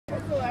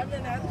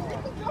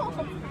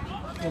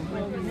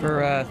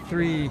For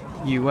 3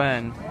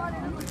 UN,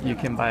 you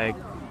can buy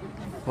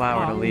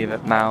flower to leave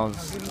at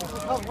Mao's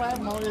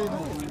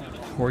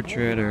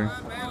portrait or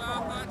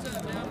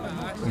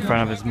in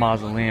front of his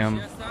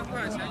mausoleum.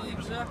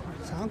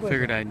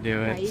 Figured I'd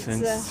do it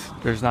since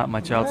there's not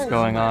much else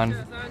going on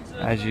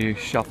as you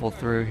shuffle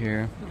through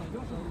here.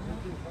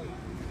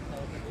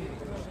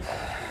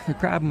 The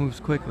crowd moves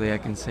quickly, I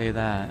can say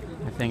that.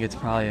 I think it's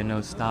probably a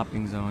no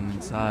stopping zone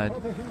inside.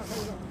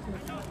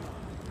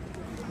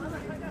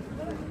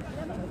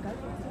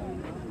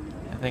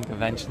 I think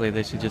eventually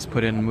they should just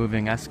put in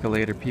moving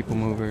escalator people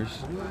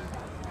movers.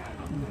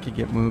 You could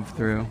get moved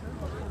through.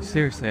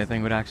 Seriously, I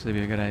think it would actually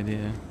be a good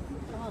idea.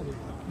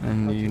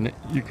 And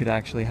you could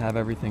actually have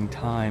everything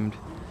timed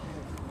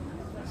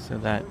so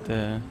that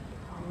you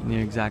knew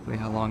exactly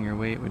how long your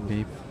wait would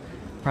be.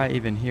 Probably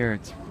even here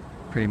it's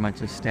pretty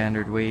much a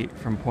standard wait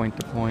from point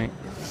to point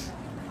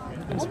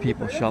as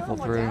people shuffle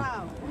through.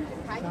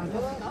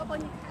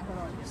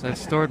 So I've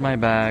stored my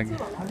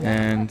bag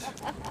and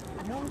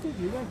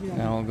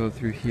now I'll go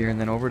through here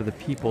and then over to the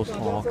People's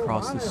Hall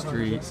across the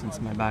street since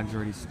my bag's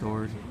already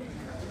stored.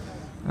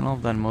 And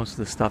I've done most of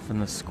the stuff in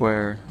the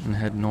square and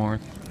head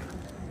north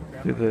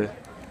through the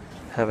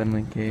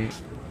Heavenly Gate.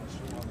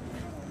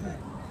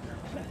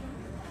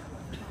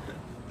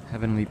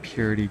 Heavenly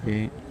Purity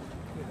Gate.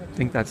 I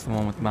think that's the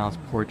one with Mao's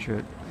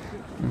portrait.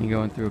 And you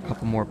go in through a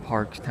couple more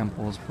parks,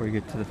 temples before you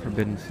get to the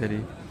Forbidden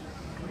City.